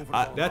managed to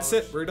overcome that's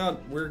it. We're done.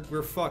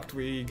 We're fucked.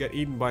 We get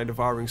eaten by a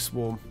devouring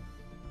swarm.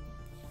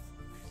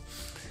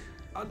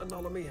 An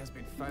anomaly has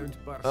been found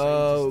by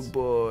Oh scientists.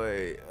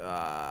 boy.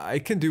 I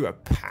can do a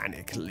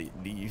panic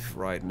leave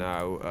right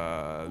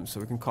now. So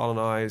we can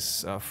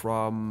colonize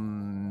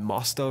from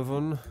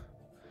Mostovan.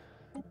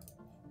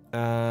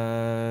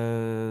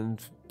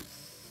 And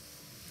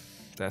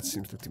that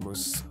seems like the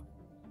most...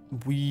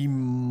 We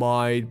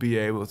might be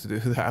able to do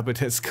that, but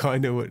that's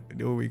kind of what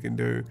we can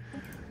do.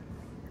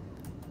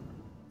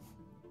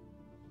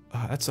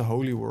 That's a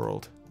holy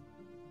world.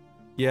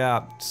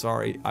 Yeah,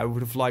 sorry. I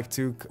would have liked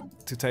to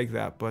take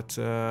that, but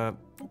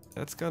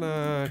that's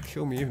gonna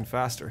kill me even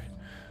faster.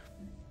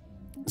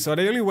 So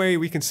the only way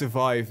we can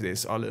survive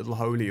this, our little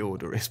holy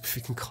order, is if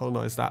we can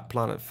colonize that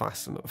planet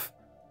fast enough.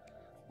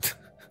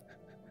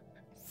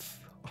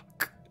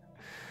 Fuck.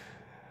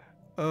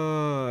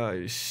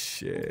 Oh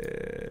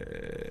shit.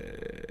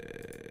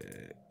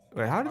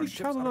 Wait, how do we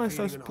colonize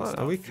those planets?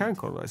 Oh, we can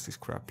colonize these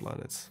crap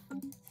planets.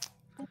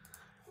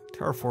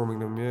 Terraforming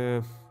them,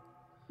 yeah.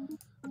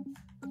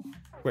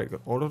 Wait,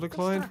 got auto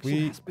decline?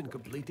 We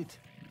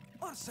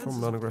from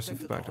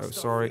non-aggressive back. Oh,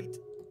 sorry.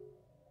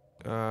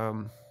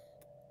 Can't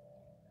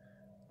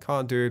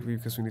do it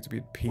because we need to be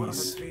at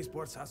peace.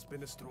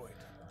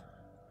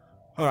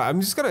 Alright,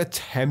 I'm just gonna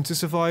attempt to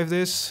survive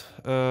this.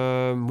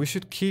 We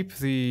should keep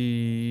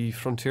the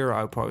frontier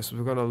outpost.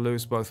 We're gonna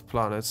lose both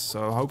planets,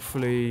 so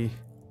hopefully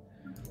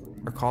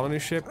our colony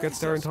ship gets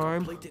there in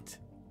time.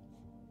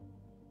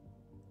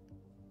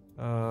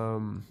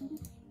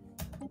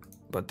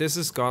 But this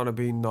is gonna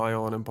be nigh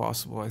on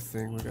impossible, I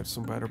think. We got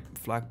some better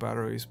flak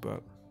batteries,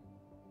 but...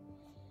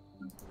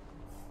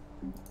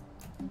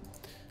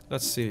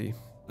 Let's see.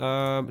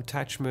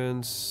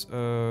 Attachments...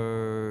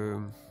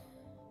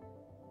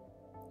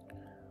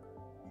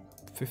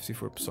 50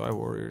 for Psy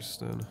Warriors,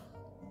 then.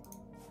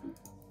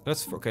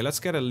 Let's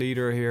get a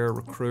leader here,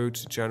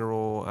 recruit,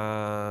 general,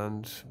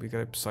 and... We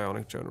get a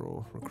psionic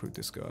general. Recruit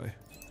this guy.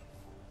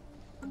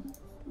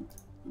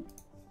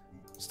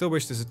 Still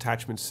wish this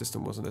attachment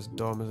system wasn't as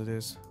dumb as it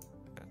is.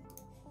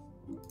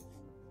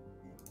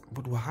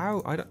 But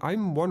how?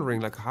 I'm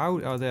wondering, like, how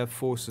are their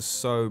forces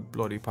so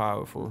bloody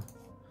powerful?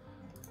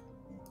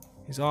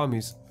 His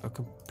armies are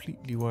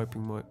completely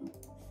wiping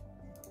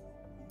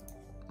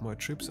my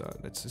troops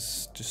out.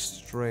 That's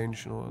just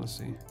strange, in all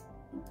honesty.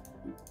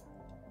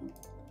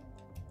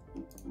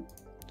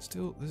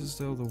 Still, this is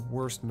still the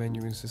worst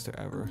menuing system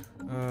ever.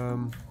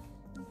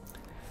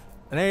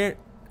 And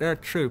their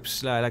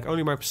troops, like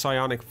only my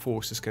psionic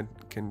forces can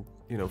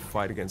you know,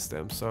 fight against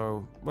them.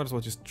 So might as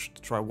well just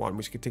try one,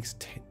 which could take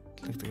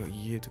like a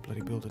year to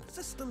bloody build it.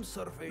 System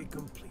survey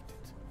completed.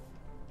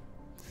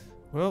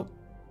 Well,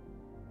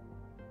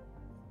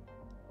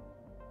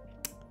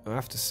 I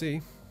have to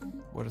see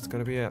what it's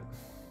gonna be at.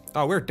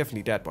 Oh, we're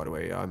definitely dead, by the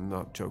way. I'm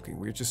not joking.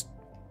 We're just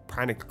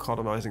panic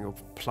colonizing a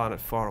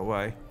planet far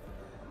away.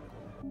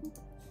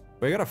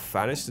 We gotta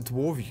vanish the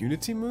Dwarf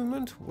Unity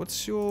movement.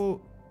 What's your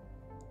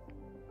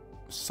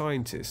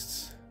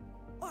scientists?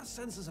 Our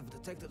sensors have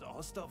detected a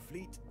hostile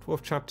fleet. Dwarf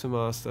chapter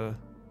master.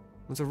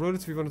 It's a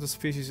relatively one of the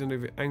species in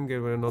the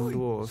angered by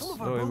non-dwarves.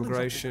 No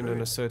immigration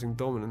and asserting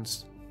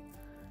dominance.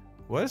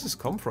 Where does this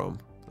come from?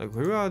 Like,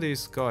 who are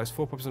these guys?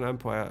 4 Pups and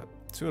Empire.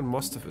 2 on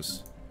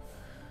Mostifus.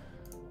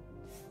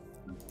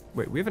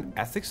 Wait, we have an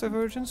ethics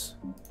divergence?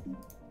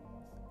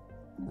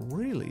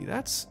 Really?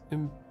 That's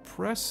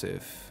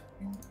impressive.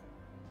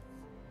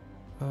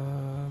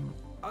 An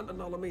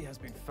anomaly has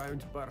been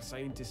found by our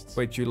scientists.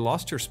 Wait, you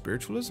lost your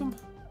spiritualism?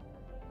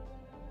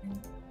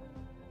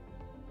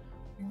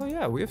 Oh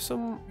yeah, we have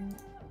some...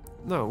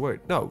 No, wait,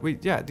 no,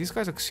 yeah, these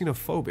guys are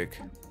xenophobic.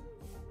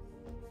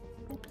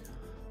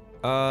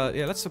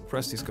 Yeah, let's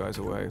suppress these guys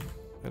away.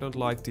 I don't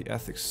like the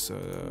ethics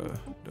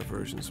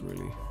diversions,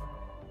 really.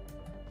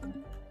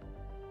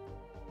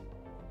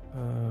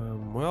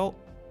 Well...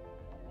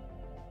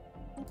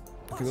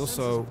 I can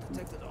also...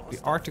 The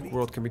Arctic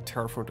world can be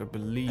terraformed, I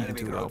believe,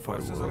 into an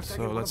Alpine world,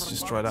 so let's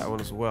just try that one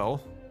as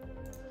well.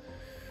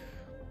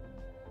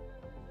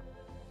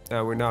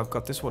 Now we now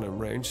got this one in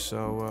range,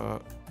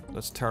 so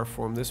let's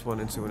terraform this one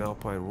into an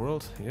Alpine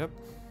world. Yep.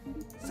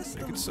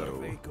 Make it so.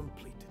 Survey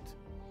completed.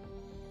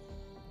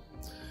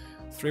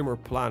 3 more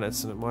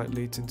planets and it might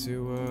lead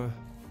into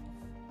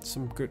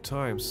some good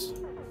times.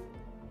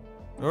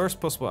 Worst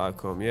possible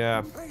outcome,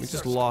 yeah. We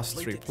just lost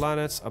 3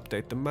 planets,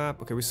 update the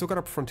map. Okay, we still got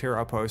a frontier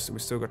outpost and we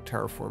still got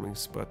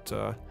terraformings, but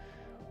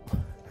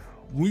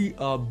we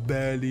are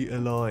barely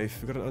alive.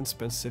 We got an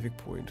unspent civic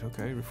point.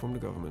 Okay, reform the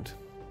government.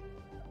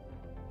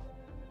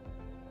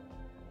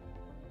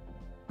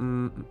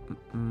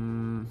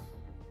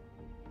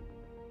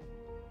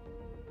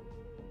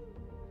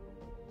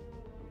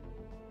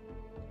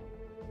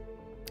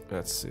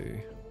 Let's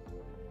see.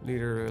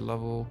 Leader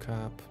level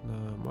cap,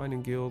 no,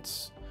 mining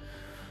guilds.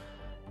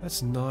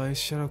 That's nice.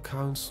 Shadow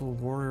Council,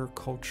 warrior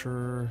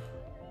culture.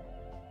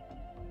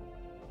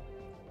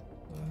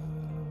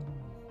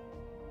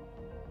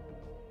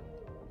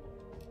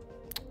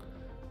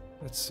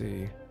 Let's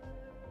see.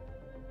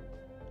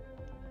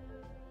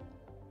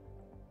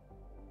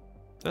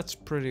 That's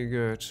pretty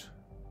good.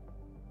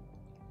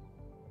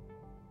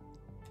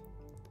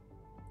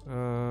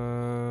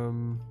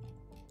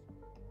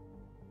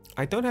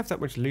 I don't have that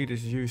much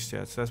leaders used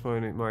yet, so that's my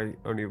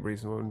only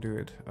reason I won't do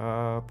it.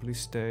 Police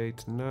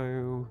state,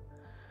 no.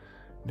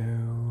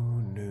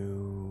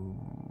 No.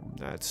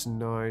 That's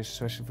nice,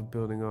 especially for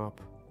building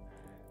up.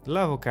 The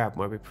level cap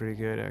might be pretty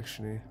good,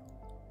 actually.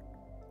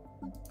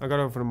 I got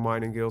over the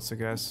mining guilds, I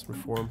guess.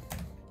 Reform.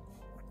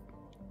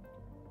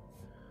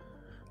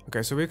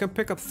 Okay, so we can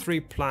pick up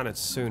 3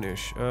 planets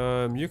soonish.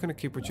 You're gonna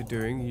keep what you're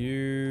doing.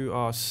 You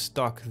are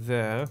stuck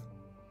there.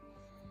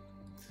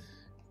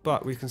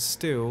 But we can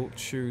still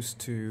choose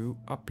to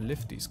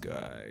uplift these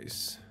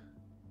guys.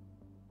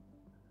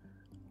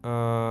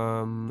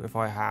 If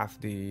I have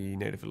the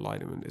native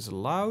alignment is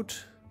allowed.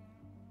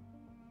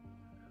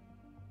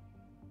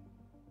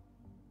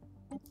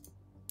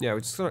 Yeah,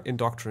 we're just gonna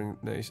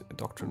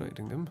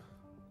indoctrinating them.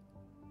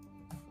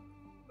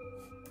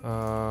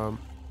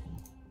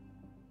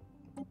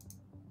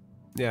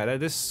 Yeah,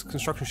 this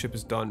construction ship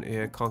is done.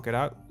 It can't get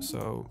out,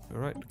 so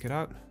alright, get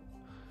out.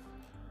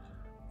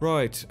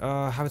 Right,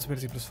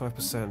 habitability plus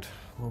 5%.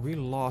 Well, we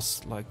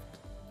lost like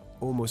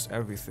almost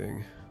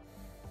everything.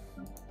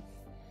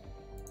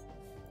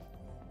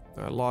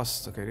 I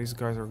lost. Okay, these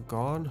guys are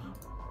gone.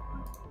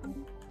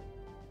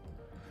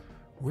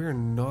 We're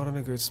not in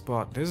a good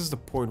spot. This is the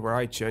point where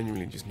I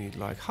genuinely just need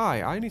like,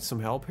 hi, I need some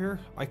help here.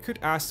 I could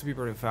ask to be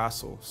brought a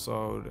vassal,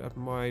 so that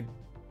might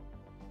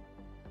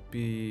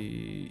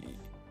be,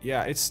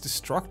 yeah, it's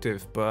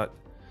destructive, but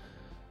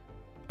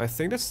I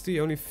think that's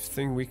the only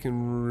thing we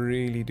can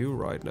really do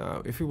right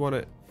now. If we want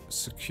to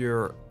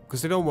secure,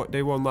 because they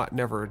will not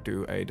never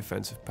do a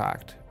defensive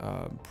pact.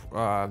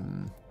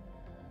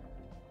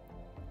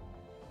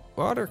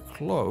 Well, they're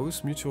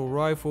close. Mutual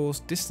rivals.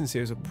 Distance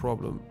here is a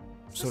problem.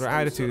 So their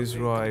attitude is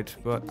right.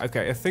 But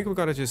okay, I think we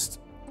gotta just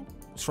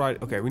try.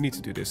 Okay, we need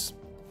to do this.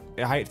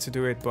 I hate to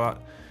do it,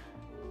 but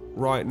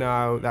right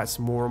now that's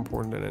more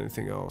important than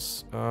anything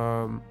else.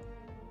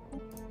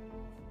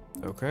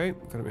 Okay,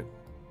 gonna be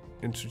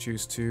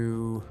introduced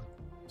to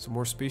some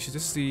more species.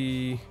 This is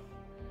the...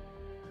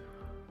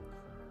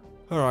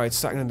 Alright,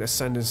 stagnant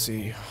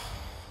ascendancy.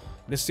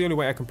 This is the only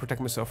way I can protect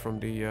myself from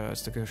the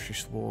Stellaris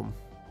swarm.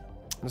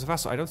 As a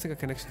vassal, I don't think I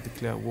can actually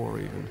declare war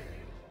even.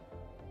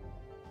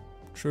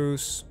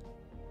 Truce.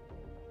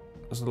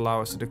 Doesn't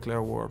allow us to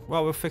declare war.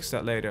 Well, we'll fix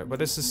that later. But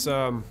this is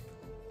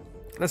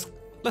let's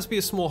be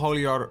a small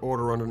holy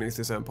order underneath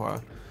this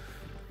empire.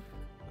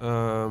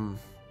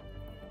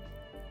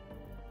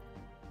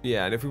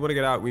 Yeah, and if we want to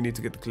get out, we need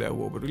to get declare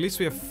war. But at least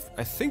we have,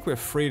 I think we have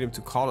freedom to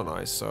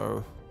colonize.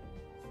 So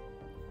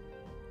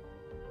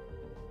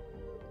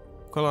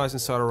colonize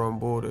inside our own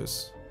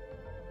borders.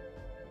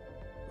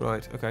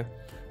 Right. Okay.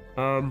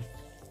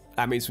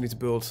 That means we need to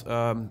build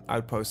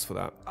outposts for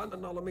that.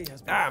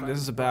 Damn, this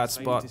is a bad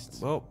spot.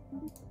 Well,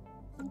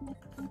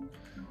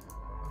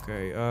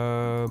 okay.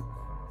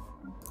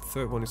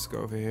 Third one needs to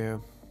go over here.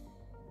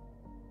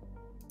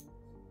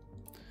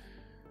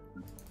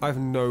 I have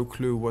no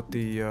clue what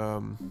the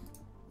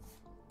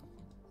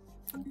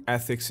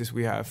ethics is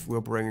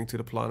we're bringing to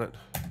the planet.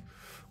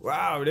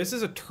 Wow, this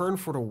is a turn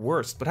for the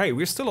worst. But hey,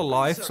 we're still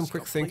alive. Some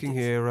quick thinking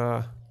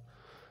here.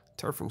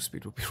 Terraform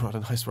speed would be rather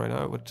nice right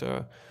now, but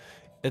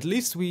at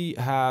least we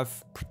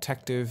have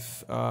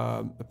protective,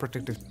 a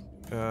protective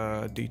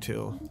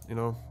detail. You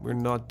know, we're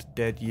not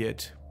dead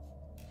yet.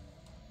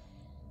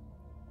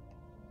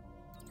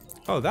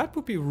 Oh, that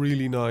would be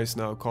really nice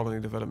now.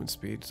 Colony development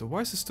speed. So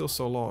why is it still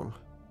so long?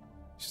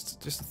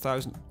 Just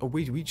 1,000. Oh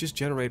wait, we just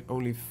generate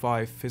only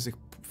 5 physics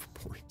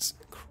points.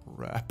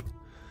 Crap.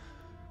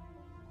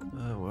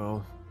 Oh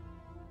well.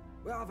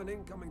 We have an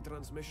incoming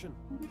transmission.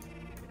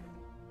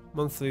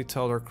 Monthly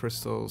Teldar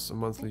crystals and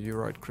monthly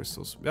Urite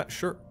crystals. Yeah,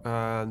 sure.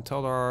 And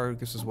Teldar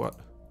gives us what?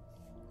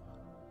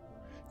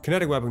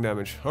 Kinetic weapon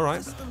damage.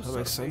 Alright, that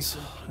makes sense.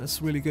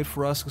 That's really good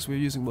for us because we're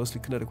using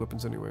mostly kinetic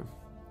weapons anyway.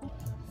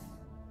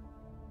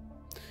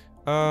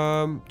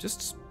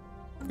 Just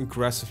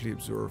aggressively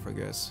observe, I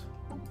guess.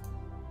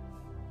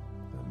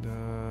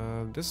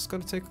 And this is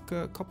gonna take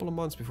a couple of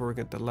months before we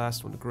get the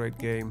last one, the great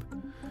game.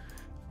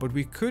 But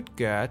we could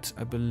get,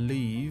 I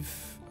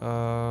believe,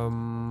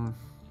 the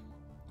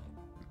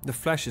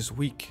flesh is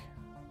weak.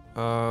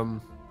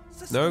 No,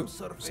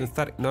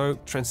 synthetic, no,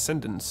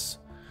 transcendence.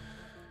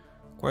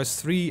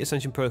 Requires 3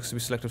 ascension perks to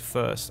be selected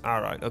first.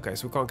 Alright, okay,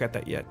 so we can't get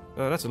that yet.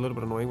 That's a little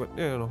bit annoying, but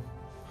yeah,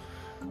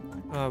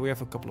 no. We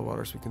have a couple of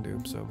others we can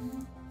do, so.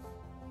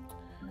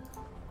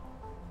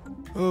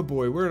 Oh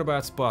boy, we're in a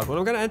bad spot. Well,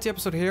 I'm gonna end the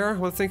episode here. I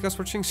want to thank you guys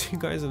for watching. See you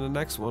guys in the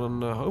next one,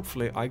 and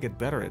hopefully I get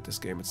better at this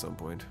game at some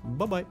point.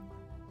 Bye bye.